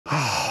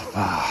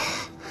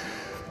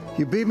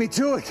You beat me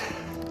to it.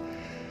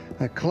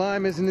 That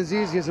climb isn't as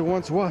easy as it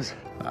once was.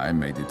 I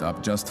made it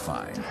up just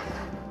fine.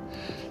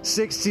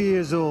 60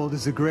 years old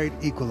is a great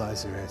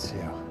equalizer,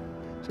 Ezio.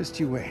 Just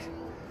you wait.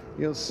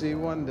 You'll see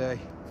one day.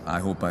 I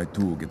hope I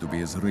too get to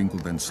be as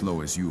wrinkled and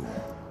slow as you.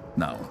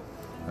 Now,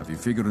 have you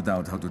figured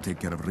out how to take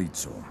care of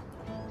Rizzo?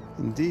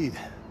 Indeed,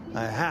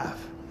 I have.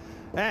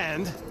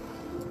 And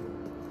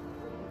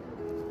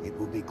it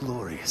will be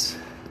glorious.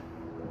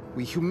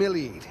 We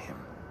humiliate him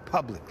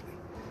publicly.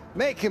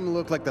 Make him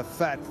look like the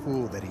fat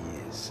fool that he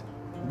is.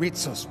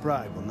 Rizzo's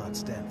pride will not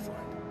stand for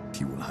it.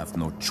 He will have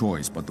no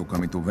choice but to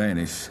come into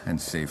Venice and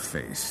save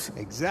face.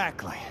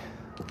 Exactly.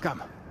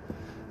 Come.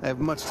 I have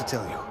much to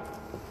tell you.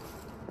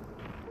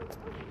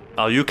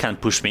 Oh, you can't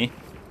push me.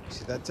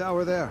 See that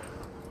tower there?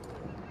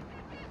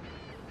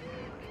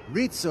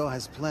 Rizzo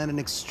has planned an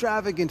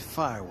extravagant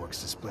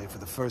fireworks display for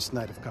the first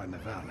night of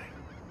Carnevale.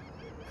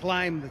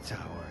 Climb the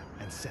tower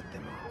and set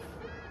them off.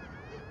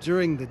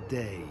 During the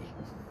day.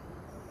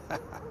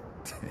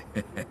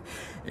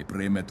 A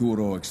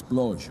prematuro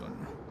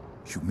explosion.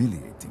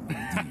 Humiliating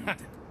indeed.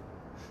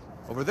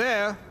 Over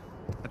there,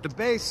 at the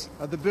base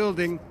of the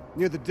building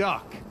near the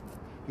dock,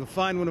 you'll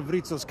find one of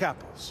Rizzo's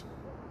capos.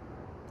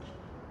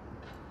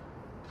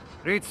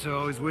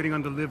 Rizzo is waiting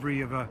on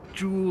delivery of a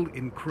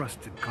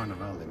jewel-encrusted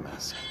Carnevale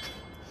mask.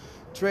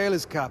 Trail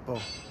his capo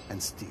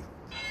and steal.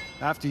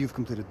 After you've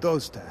completed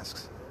those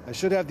tasks, I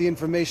should have the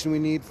information we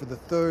need for the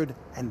third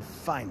and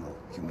final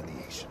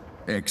humiliation.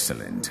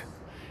 Excellent.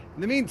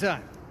 In the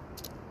meantime...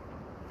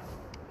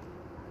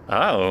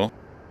 Oh.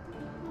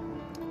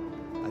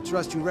 I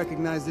trust you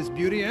recognize this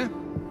beauty, eh?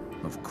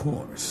 Of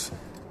course.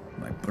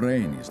 My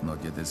brain is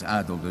not yet as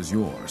adult as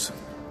yours.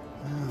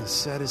 The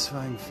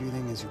satisfying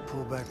feeling as you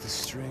pull back the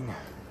string,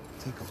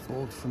 take a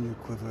bolt from your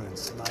quiver and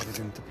slide it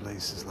into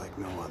places like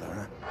no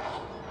other,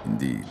 huh?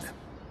 Indeed.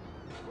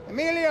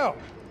 Emilio!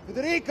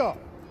 Federico!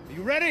 Are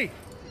you ready?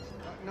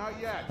 Not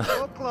yet.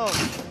 So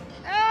close.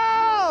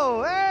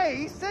 Oh! Hey!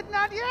 He said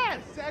not yet!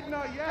 He said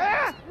not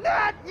yet!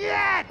 Not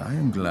yet! I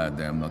am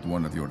glad I am not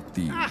one of your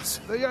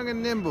thieves. They're young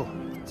and nimble.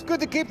 It's good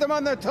to keep them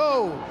on their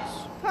toes.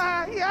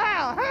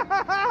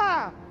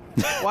 Yeah!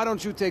 Why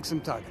don't you take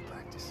some target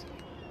practice?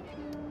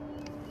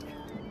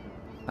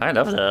 I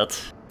love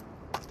that.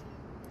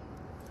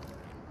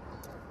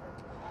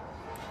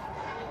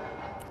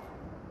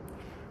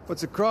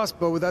 What's a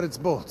crossbow without its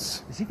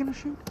bolts? Is he gonna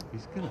shoot?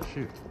 He's gonna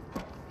shoot.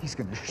 He's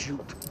gonna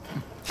shoot.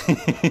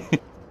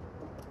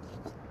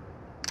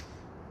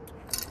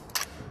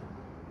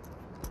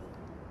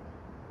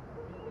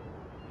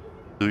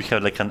 Do we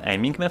have like an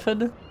aiming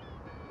method?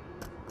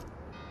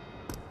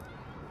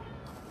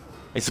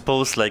 I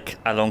suppose like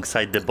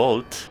alongside the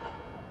bolt.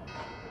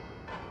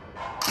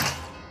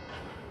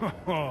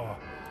 Oh,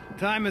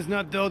 time has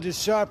not dulled your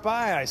sharp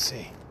eye, I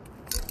see.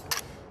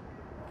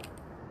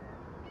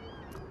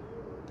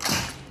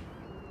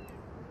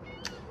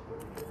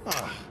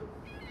 Ah,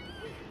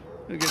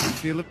 I get the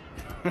feel of...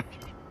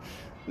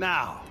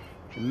 Now,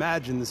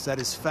 imagine the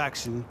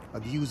satisfaction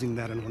of using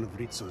that on one of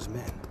Rizzo's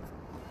men.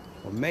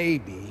 Or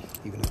maybe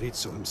even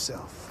Rizzo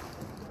himself.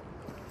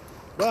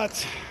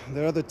 But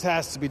there are other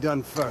tasks to be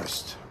done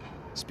first.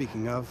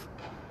 Speaking of,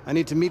 I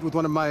need to meet with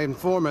one of my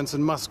informants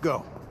and must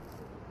go.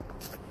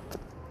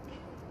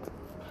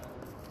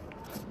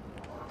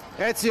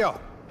 Ezio!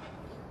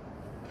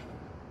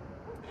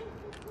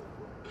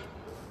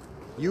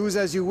 Use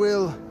as you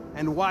will,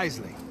 and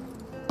wisely.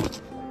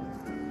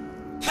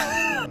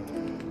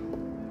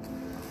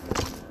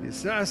 The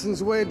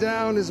assassin's way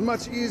down is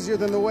much easier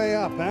than the way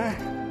up, eh?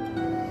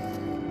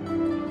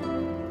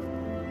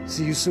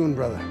 See you soon,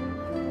 brother.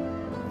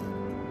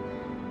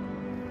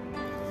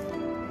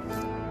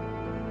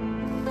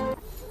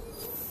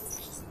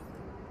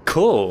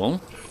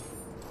 Cool.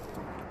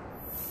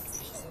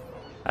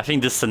 I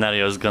think this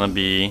scenario is gonna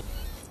be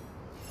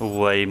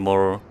way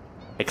more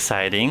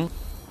exciting.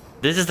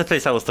 This is the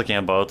place I was talking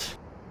about.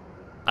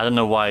 I don't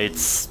know why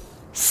it's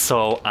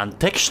so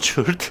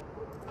untextured.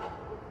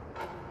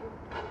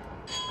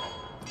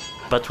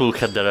 But we'll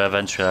head there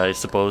eventually, I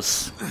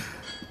suppose.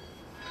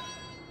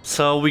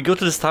 So we go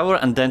to this tower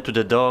and then to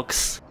the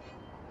docks.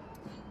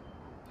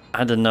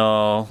 I don't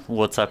know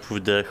what's up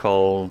with the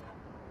whole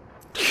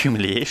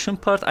humiliation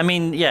part. I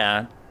mean,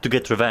 yeah, to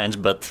get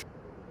revenge, but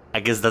I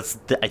guess that's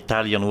the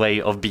Italian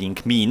way of being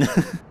mean.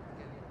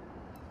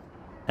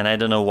 And I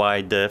don't know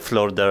why the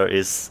floor there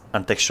is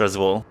untextured as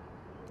well.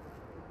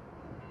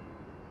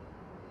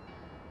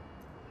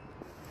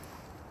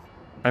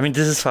 I mean,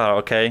 this is far,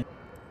 okay?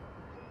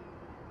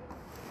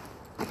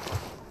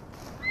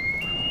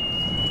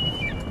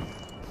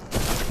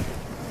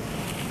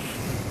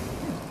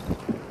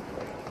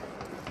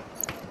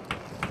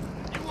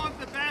 You want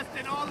the best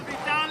in all of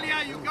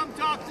Italia, you come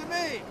talk to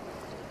me!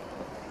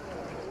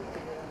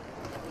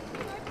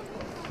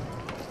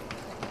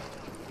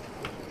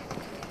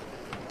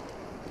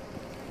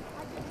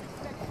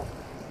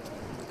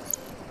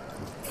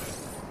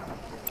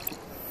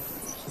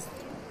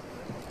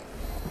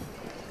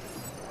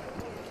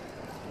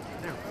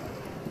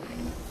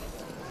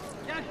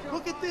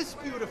 Look at this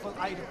beautiful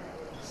item.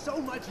 so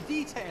much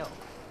detail.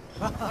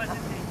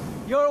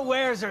 Your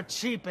wares are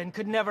cheap and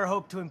could never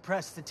hope to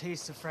impress the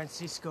taste of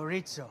Francisco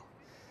Rizzo.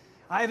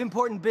 I have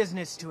important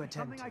business to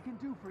attend to.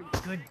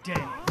 Good day.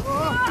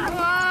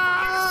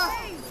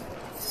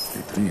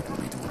 The three will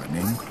to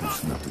remain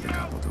close enough to the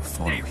capital to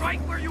follow him.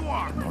 Right where you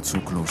are. But not so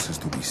close as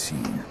to be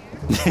seen.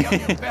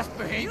 Best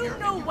behavior. You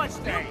know what's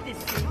built this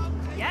city,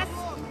 yes?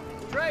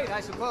 Trade, I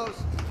suppose.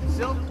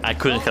 Silk. I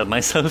couldn't help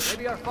myself.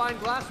 Maybe our fine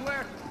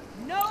glassware.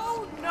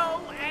 No,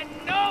 no, and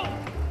no!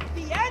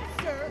 The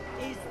answer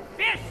is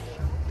fish!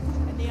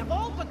 And they have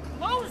all but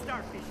closed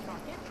our fish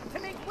market to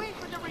make way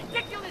for the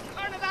ridiculous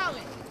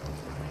carnivale!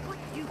 What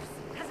use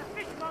has a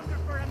fishmonger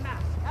for a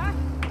mask, huh?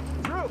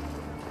 True.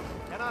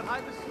 Cannot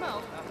hide the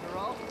smell, after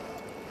all.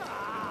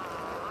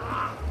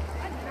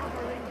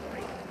 Another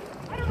intrigue.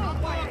 I don't know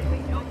why I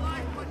think you'll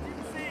like what you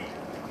see.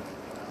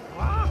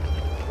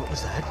 What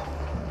was that?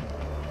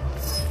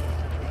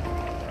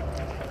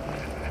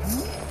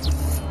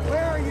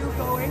 Where are you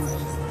going?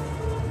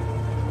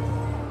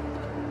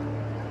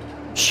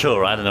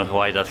 Sure, I don't know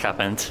why that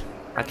happened.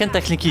 I can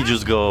technically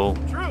just go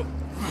True.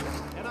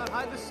 Cannot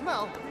hide the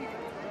smell.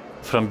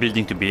 from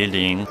building to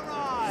building.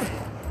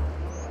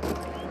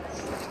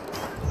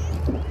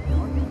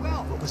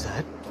 What was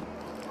that?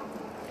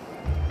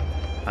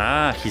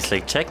 Ah, he's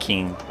like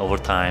checking over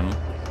time.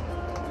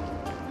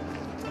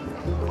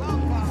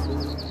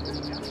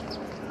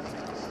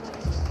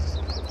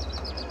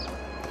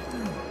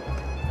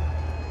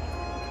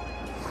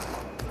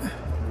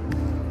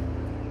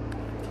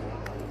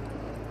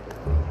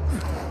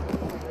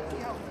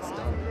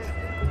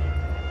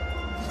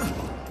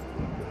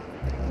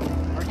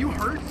 Are you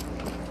hurt?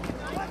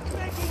 What's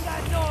making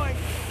that noise?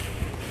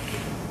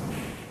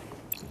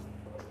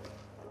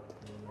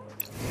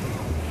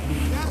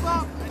 Step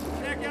up and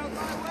check out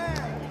my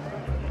ware.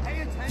 Pay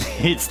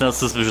attention. It's not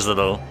suspicious at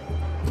all.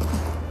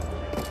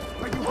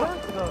 Are you hurt?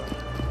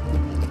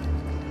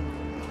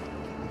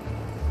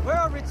 Where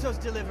are Rizzo's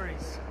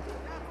deliveries?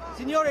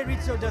 Signore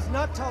Rizzo does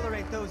not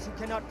tolerate those who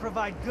cannot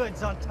provide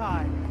goods on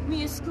time.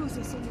 Mi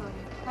scusi, signore.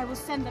 I will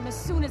send them as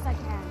soon as I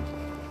can.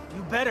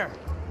 You better.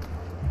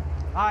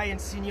 I and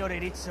Signore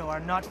Rizzo are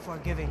not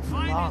forgiving for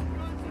Mine long. is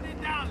goods in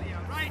Italia,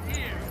 right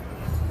here.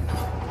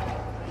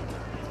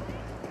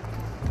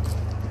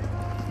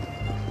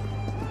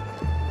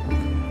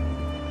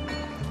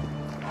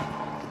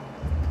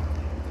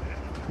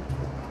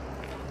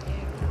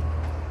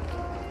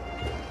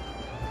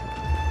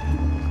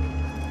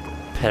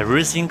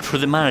 Perusing through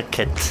the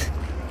market. I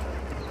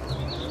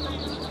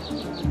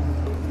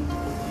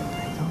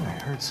thought I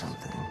heard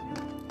something.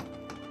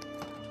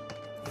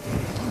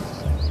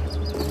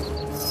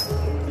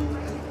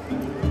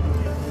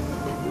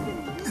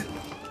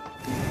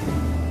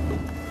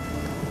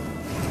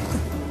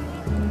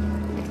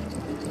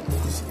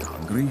 Is he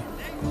hungry?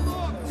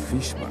 The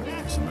fish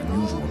market is an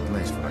unusual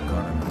place for a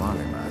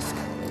carnivale mask.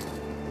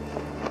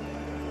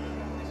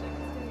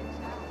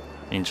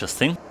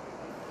 Interesting.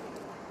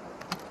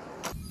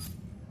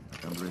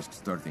 Can't risk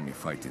starting a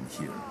fight in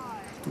here.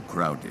 Too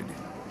crowded.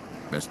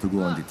 Best to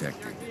go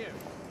undetected.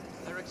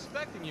 They're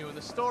expecting you in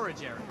the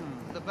storage area,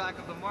 the back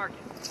of the market.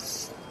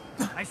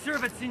 I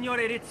serve at Signore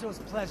Rizzo's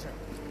pleasure,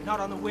 not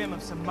on the whim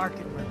of some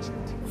market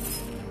merchant.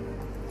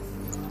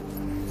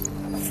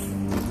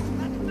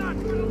 That's not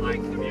for the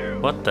likes of you.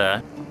 What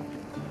the?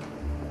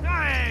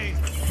 Hey!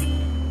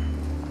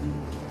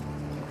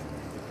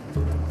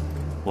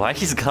 Why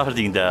he's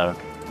guarding there?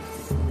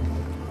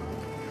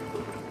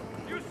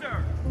 You,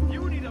 sir.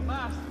 You need a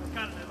mask for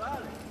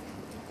Carnivale.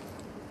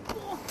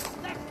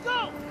 Let's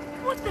go!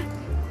 What the?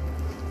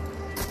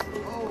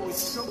 Oh,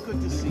 it's so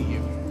good to see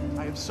you.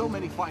 I have so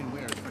many fine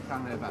wares for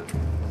Carnival.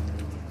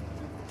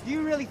 Do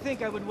you really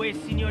think I would waste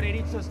Signore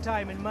Rizzo's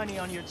time and money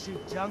on your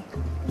cheap junk?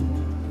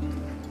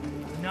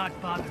 Do not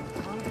bother me.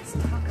 All this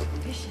talk of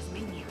fish has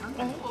made me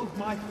hungry. All of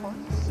my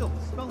fine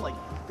silks smell like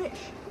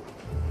fish.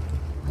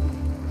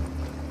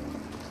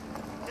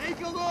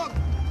 Take a look.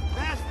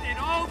 Best in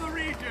all the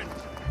region.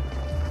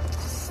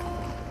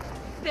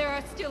 There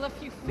are still a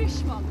few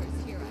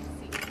fishmongers here, I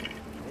see.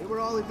 They were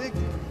all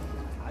evicted.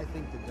 I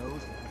think the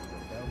does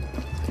rebel.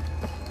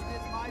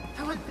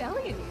 A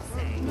rebellion, you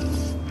say?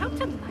 How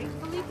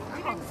delightfully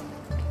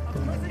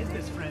frantic. Is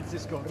this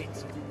Francisco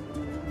Rizzo?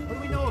 What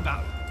do we know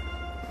about him?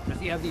 Does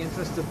he have the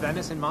interests of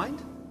Venice in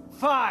mind?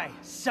 Fie!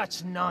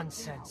 Such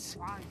nonsense.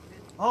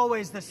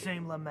 Always the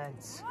same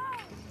laments.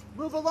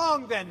 Move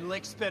along then,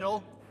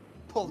 lickspittle.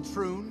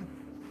 Poltroon.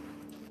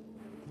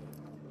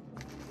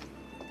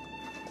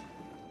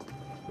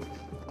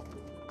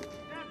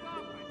 Step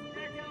up and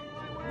check out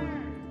my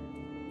ware.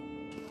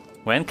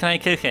 When can I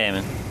kill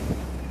him?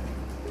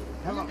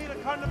 You need a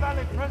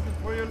Carnivale present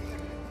for your...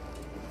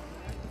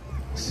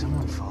 Is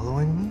someone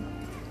following me?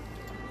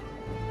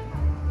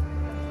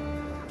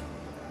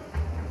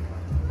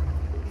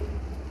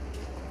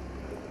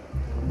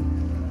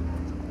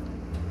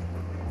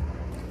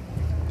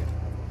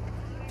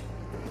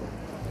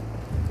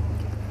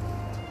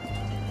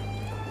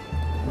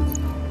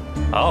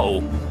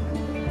 Oh.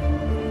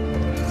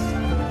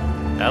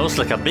 That was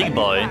like a big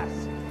boy.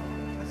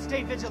 Let's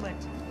Stay vigilant.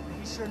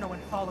 Be sure no one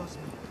follows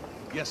me.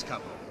 Yes,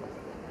 Capo.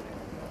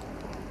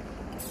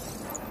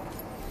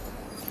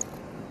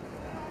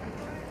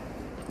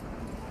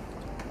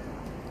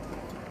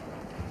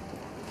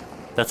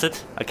 That's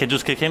it? I can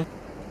just kick him?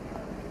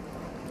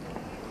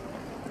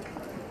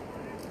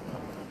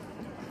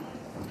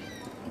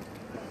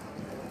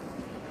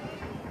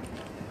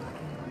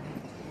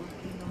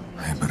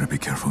 I better be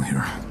careful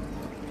here.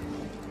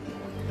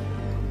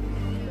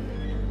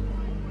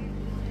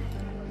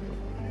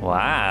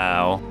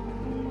 Wow.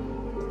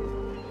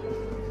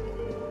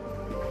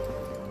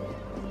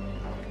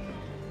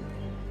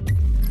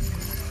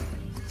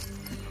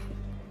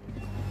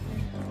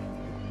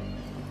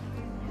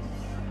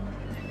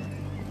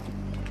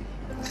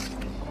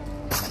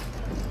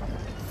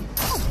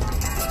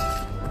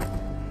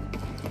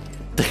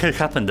 The hell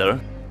happened there?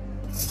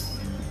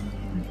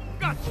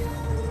 Got you!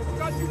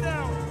 Got you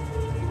now!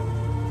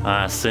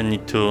 I still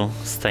need to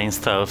stay in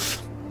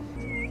stealth.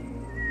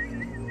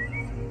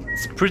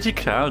 It's pretty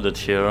crowded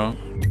here.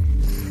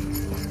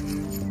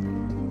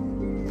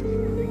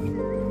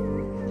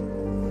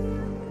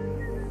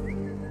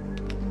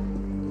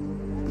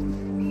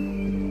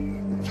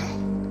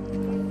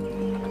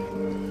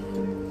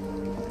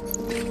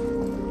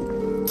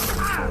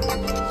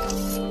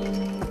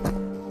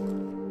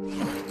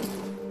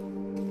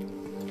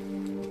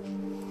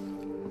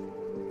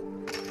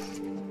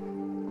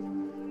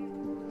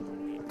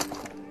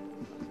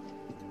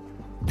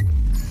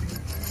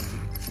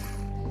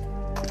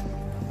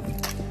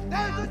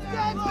 There's a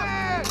dead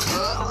man!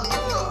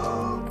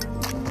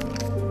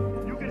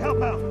 You can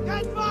help out.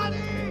 Dead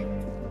body!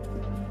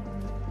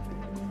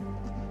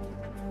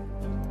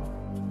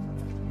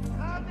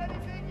 Found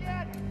anything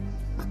yet?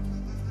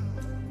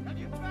 Have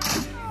you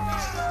found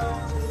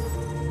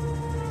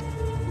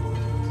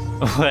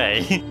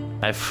Wait,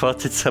 I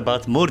thought it's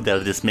about murder,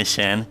 this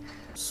mission.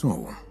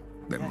 So,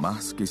 the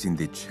mask is in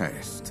the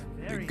chest.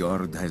 The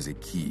guard has a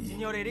key,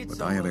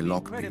 but I have a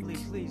lockpick.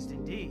 Pleased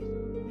indeed.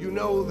 You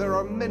know, there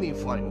are many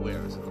fine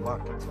wares in the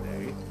market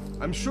today.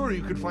 I'm sure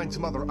you could find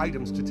some other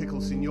items to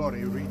tickle Signore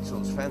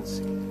Rizzo's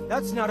fancy.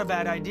 That's not a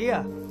bad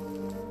idea.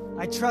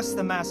 I trust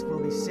the mask will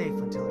be safe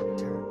until I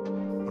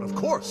return. But of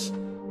course,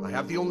 I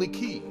have the only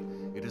key.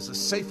 It is as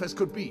safe as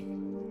could be.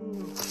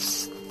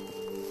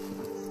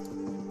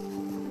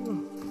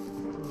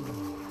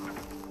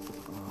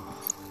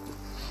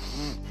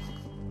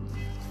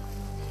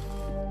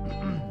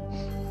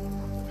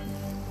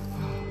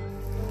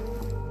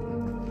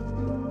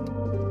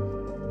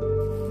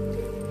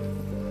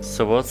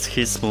 So what's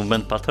his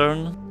movement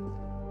pattern?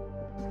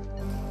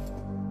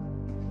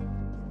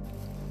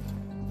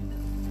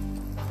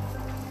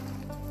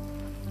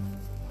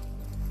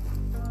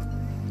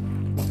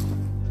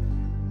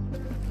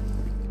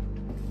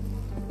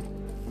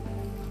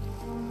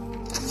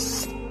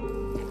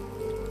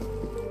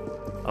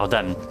 Oh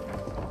damn.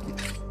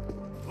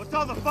 What's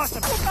all the fuss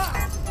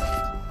about?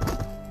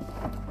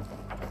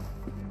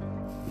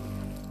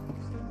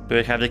 Do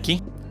I have the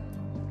key?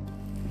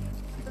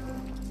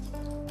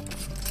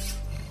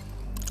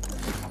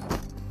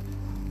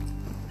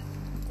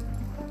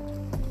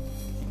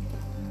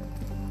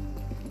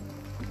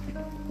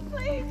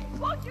 Please,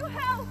 won't you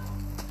help?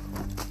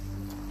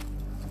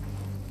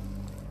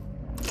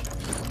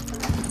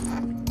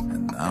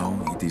 And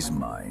now it is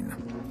mine.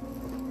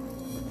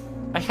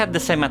 I had the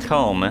same at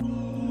home.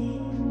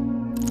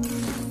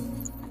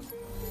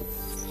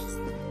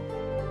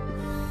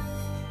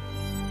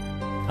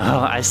 Oh,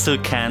 I still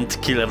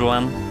can't kill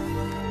everyone.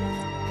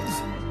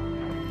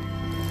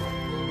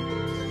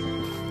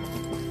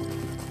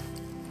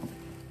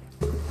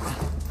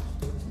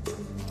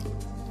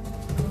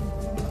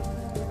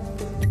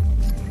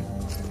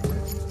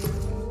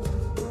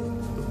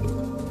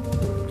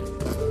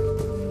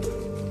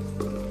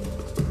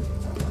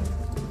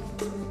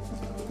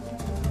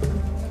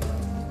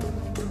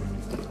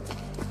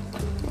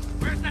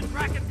 Where's that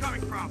racket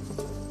coming from?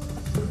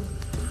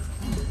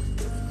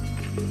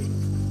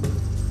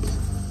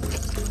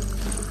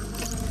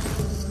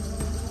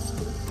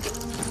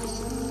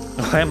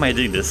 Why am I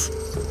doing this?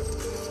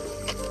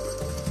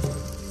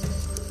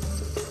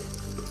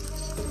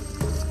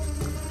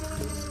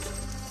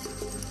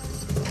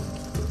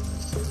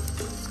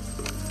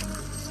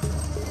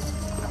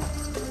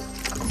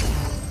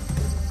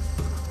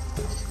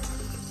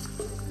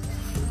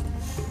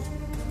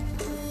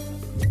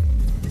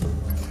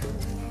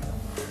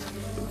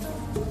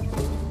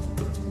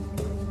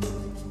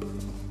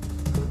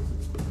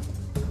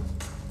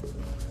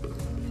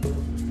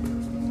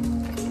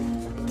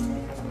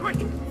 Quick!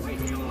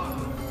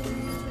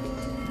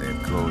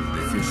 They've closed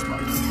the fish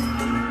market.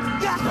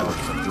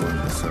 Dogs have joined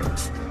the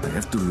search. I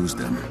have to lose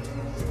them.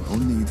 No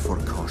need for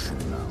caution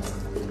now.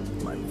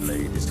 My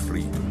blade is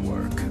free to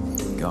work.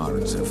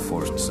 Guards have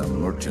forced some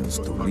merchants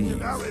to leave.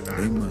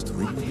 They must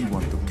really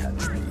want to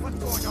catch me.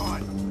 What's going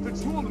on? The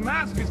jeweled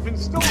mask has been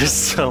stolen! There's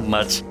so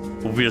much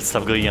weird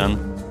stuff going on.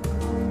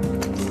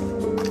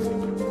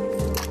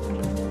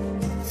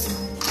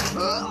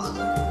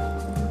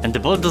 And the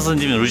bullet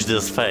doesn't even reach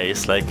his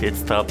face, like it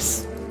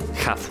stops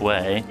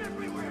halfway.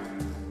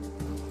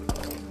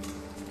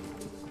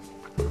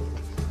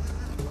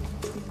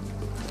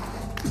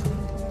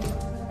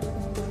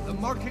 The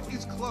market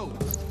is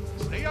closed.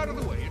 Stay out of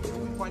the way until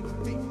we find the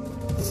thief.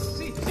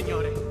 Si,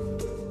 signore.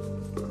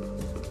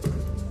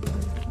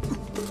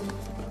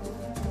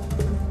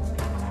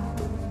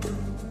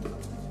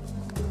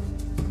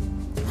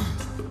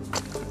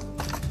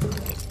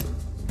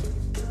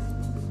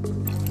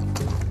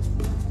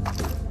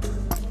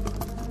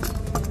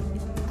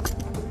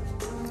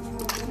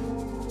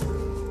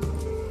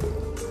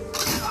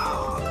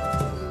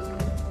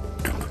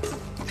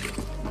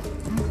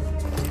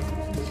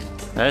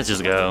 Let's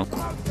just go.